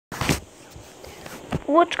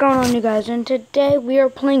What's going on, you guys? And today we are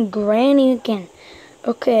playing Granny again.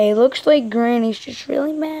 Okay, looks like Granny's just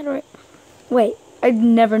really mad right. Wait, I've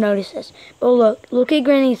never noticed this. But look at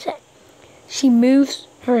Granny's head. She moves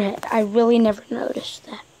her head. I really never noticed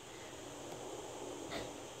that.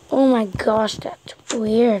 Oh my gosh, that's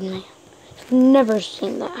weird, man. I've never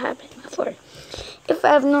seen that happen before. If I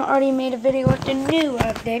have not already made a video with the new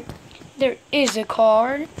update, there is a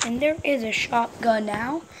card and there is a shotgun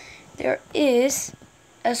now. There is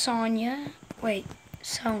a Sona. I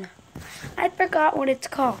forgot what it's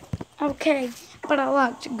called. Okay, but I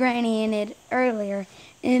locked Granny in it earlier,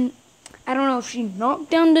 and I don't know if she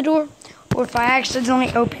knocked down the door or if I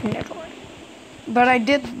accidentally opened the door. But I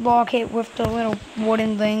did lock it with the little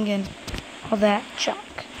wooden thing and all that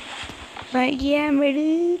junk. But yeah, my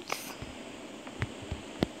dudes.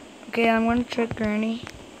 Okay, I'm gonna trick Granny.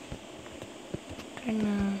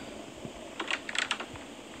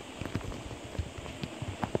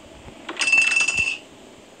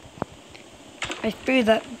 I threw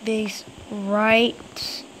that base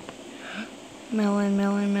right.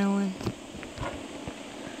 Melon.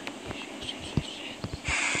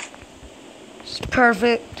 It's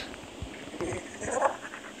perfect.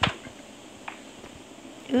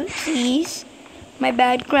 Oopsies. My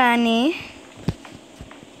bad, Granny.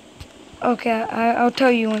 Okay, I'll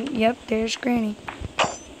tell you when. Yep, there's Granny.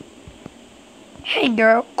 Hey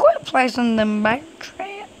girl, quit placing them bear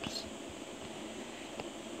traps.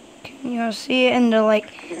 Can you see it in the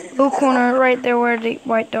little corner right there where the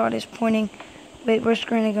white dot is pointing? Wait, where's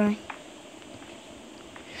Granny going?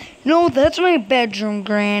 No, that's my bedroom,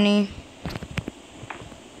 Granny.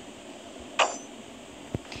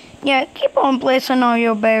 Yeah, keep on placing all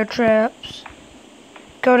your bear traps.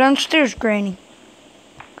 Go downstairs, Granny.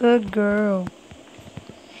 Good girl.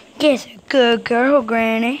 Yes, a good girl,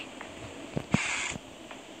 Granny.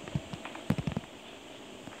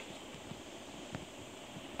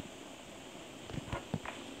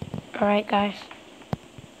 Alright, guys.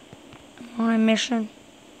 I'm on a mission.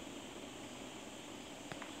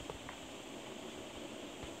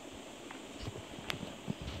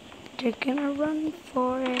 Taking a run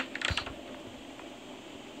for it.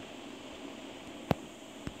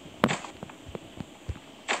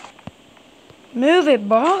 Move it,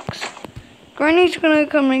 box. Granny's gonna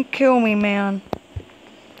come and kill me, man.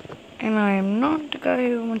 And I am not the guy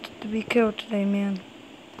who wants to be killed today, man.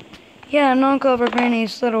 Yeah, knock over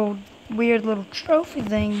Granny's weird little trophy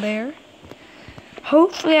thing there.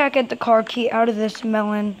 Hopefully I get the car key out of this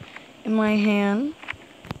melon in my hand.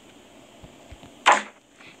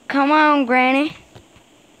 Come on, Granny.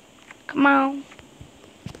 Come on.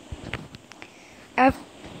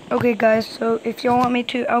 Okay, guys, so if y'all want me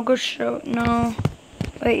to, I'll go show. No.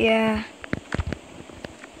 But yeah.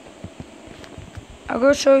 I'll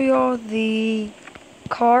go show y'all the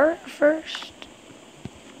car first.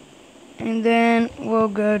 And then we'll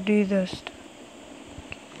go do this.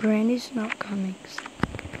 Granny's not coming.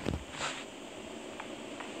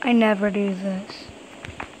 I never do this.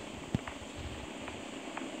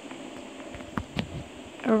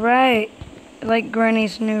 Alright. Like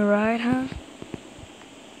Granny's new ride, huh?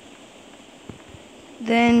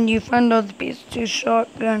 Then you find all the pieces to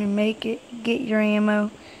shotgun and make it. Get your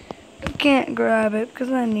ammo. I can't grab it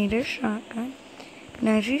because I need a shotgun.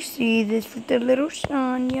 Now as you see, this is the little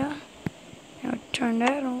Sona. Now turn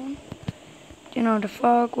that on. Then all the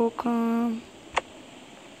fog will come.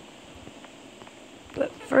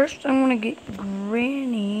 But first I'm gonna get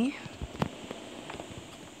Granny.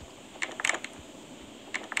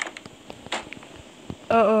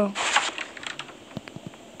 Uh-oh.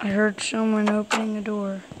 I heard someone opening the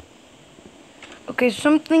door. Okay,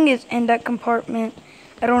 something is in that compartment.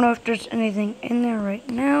 I don't know if there's anything in there right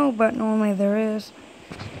now, but normally there is.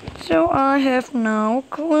 So I have no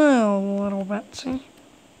clue, little Betsy.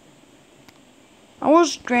 I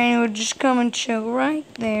wish Granny would just come and chill right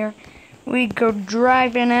there. We'd go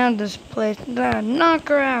driving out of this place and I'd knock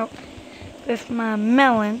her out with my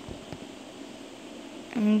melon.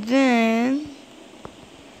 And then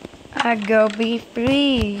I'd go be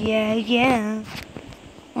free. Yeah.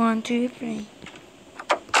 1, 2, 3.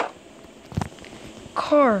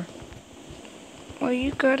 Car. Well,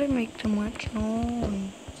 you gotta make too much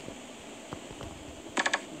noise.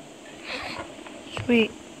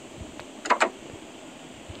 Sweet.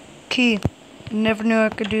 Key. Never knew I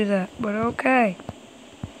could do that, but okay.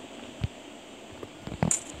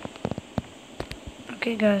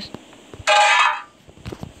 Okay, guys.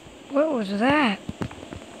 What was that?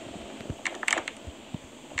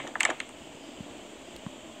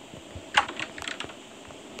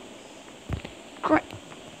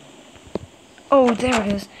 Oh, there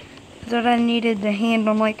it is. that I needed the hand.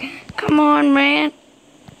 I'm like, come on, man.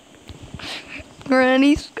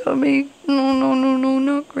 Granny's coming. No, no, no, no,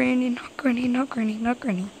 not Granny, not Granny, not Granny, not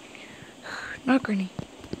Granny. Not Granny.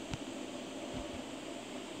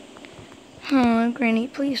 Oh, Granny,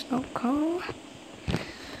 please don't come.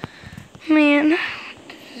 Man,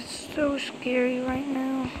 this is so scary right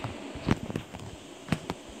now.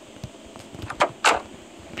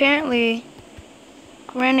 Apparently,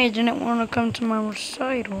 Granny didn't want to come to my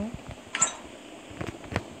recital.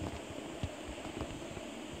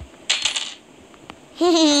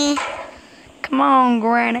 Come on,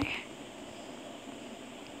 Granny.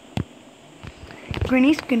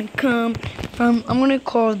 Granny's gonna come from, I'm gonna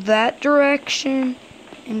call that direction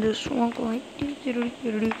and just walk like,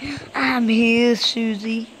 I'm here,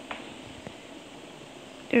 Susie.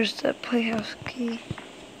 There's that playhouse key.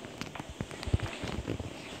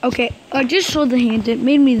 Okay, I just saw the hand. It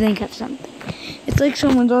made me think of something. It's like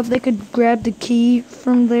someone thought they could grab the key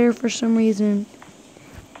from there for some reason.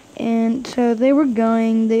 And so they were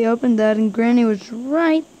going, they opened that, and Granny was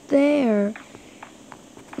right there.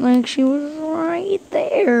 Like, she was right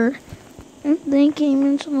there. And they came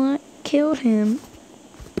and killed him.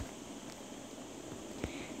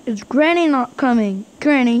 Is Granny not coming?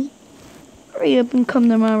 Granny, hurry up and come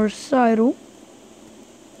to my recital.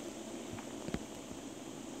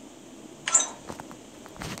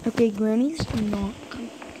 Okay, Granny's not coming.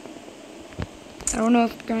 I don't know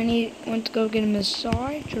if Granny went to go get a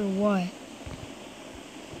massage or what.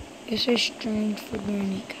 This is strange for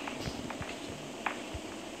Granny, guys.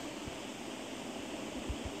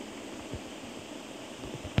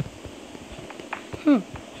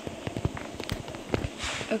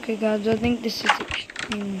 Okay, guys, I think this is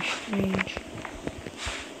extremely strange.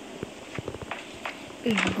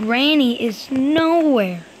 Granny is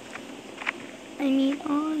nowhere. I mean,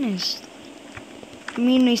 honestly. I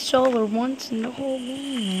mean, I saw her once in the whole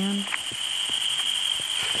game, man.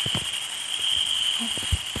 Oh.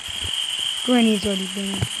 Granny's already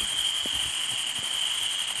been in.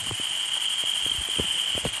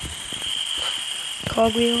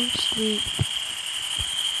 Cogwheel, sweet.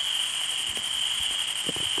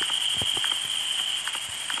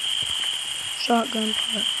 Shotgun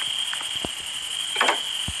part.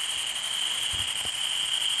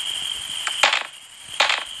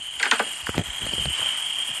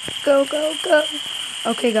 Go, go, go.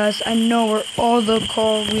 Okay, guys, I know where all the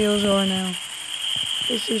car wheels are now.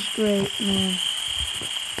 This is great, man.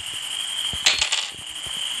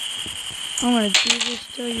 I'm gonna do this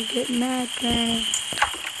till you get mad, Granny.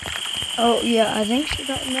 Oh, yeah, I think she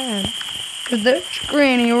got mad. Cause there's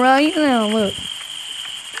Granny right now, look.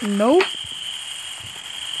 Nope.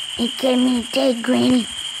 You gave me dead, Granny.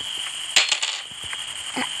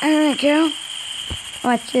 Girl.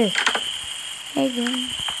 Watch this. Hey, Granny.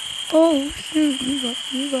 Oh, shoot,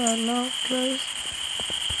 you got a lot close.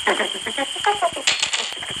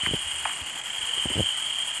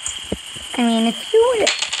 I mean, if you would...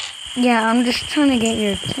 Yeah, I'm just trying to get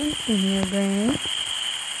your attention here, Granny.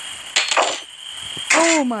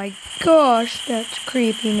 Oh my gosh, that's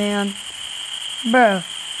creepy, man. Bro,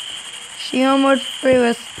 she almost threw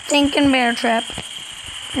a stinking bear trap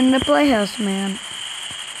in the playhouse, man.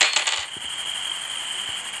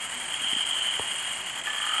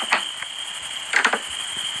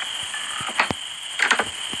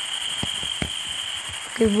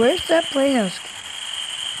 Okay, where's that playhouse?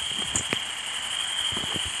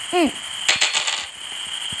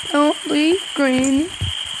 Don't leave, Granny.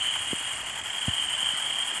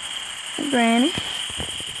 Granny.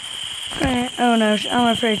 Oh no, I'm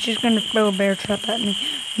afraid she's going to throw a bear trap at me.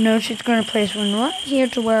 No, she's going to place one right here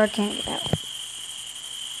to where I can't get out.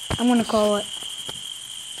 I'm going to call it.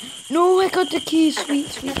 No, I got the key. Sweet,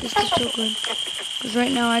 sweet. This is so good. Because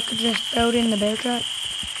right now I could just throw it in the bear trap.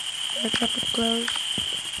 Bear trap is closed.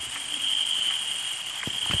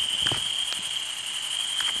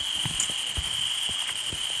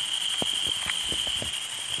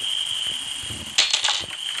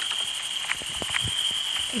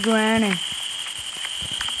 Granny.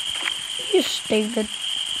 You stupid.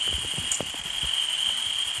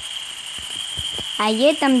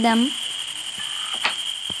 Aye, dum-dum.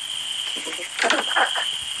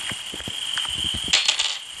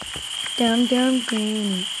 Dum-dum,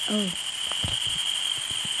 Granny. Oh.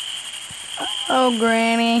 Oh,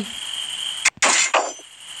 Granny.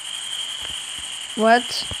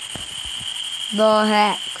 What the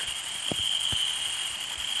heck?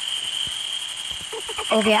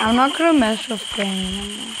 Okay, I'm not gonna mess with Granny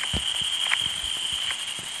anymore.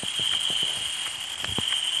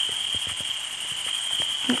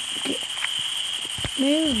 Okay.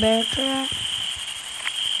 Move, bear trap.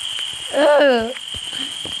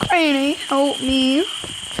 Granny, help me.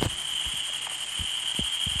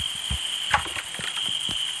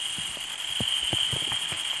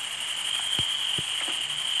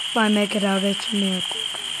 If I make it out, it's a miracle.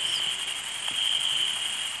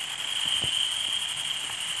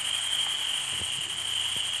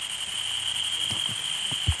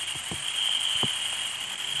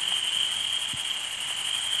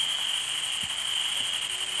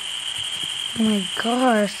 Oh my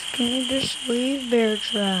gosh, can you just leave, Bear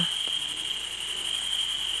Trap?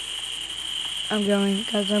 I'm going,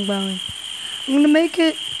 guys, I'm going. I'm gonna make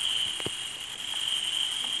it.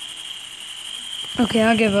 Okay,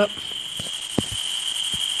 I'll give up.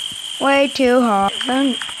 Way too hard.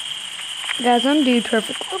 Guys, I'm dude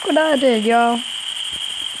perfect. Look what I did, y'all.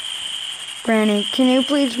 Granny, can you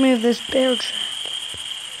please move this bear trap?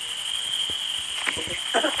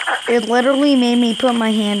 It literally made me put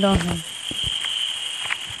my hand on him.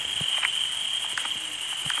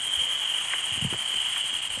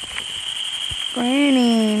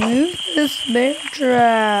 Granny, move this bear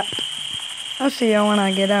trap. I'll see y'all when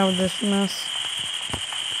I get out of this mess.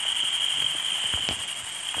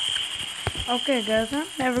 Okay guys, I'm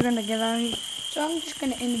never gonna get out of here. So I'm just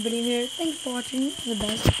gonna end the video here. Thanks for watching, you're the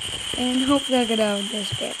best. And hopefully I get out of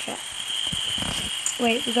this bear trap.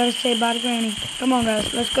 Wait, we gotta say bye to Granny. Come on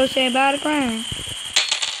guys, let's go say bye to Granny.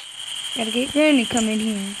 Gotta get Granny coming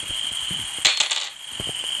here.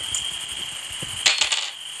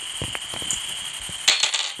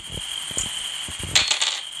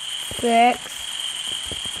 Six,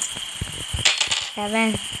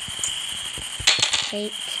 7,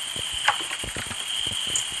 8,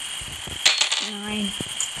 9,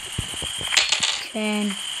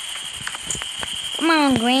 10. Come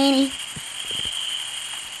on, Granny.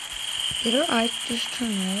 Did her eyes just turn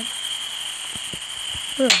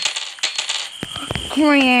red?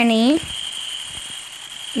 Granny,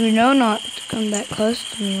 you know not to come that close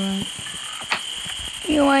to me, right?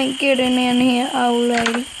 You ain't getting in here, old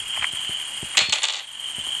lady.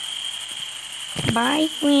 Bye,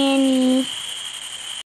 Granny.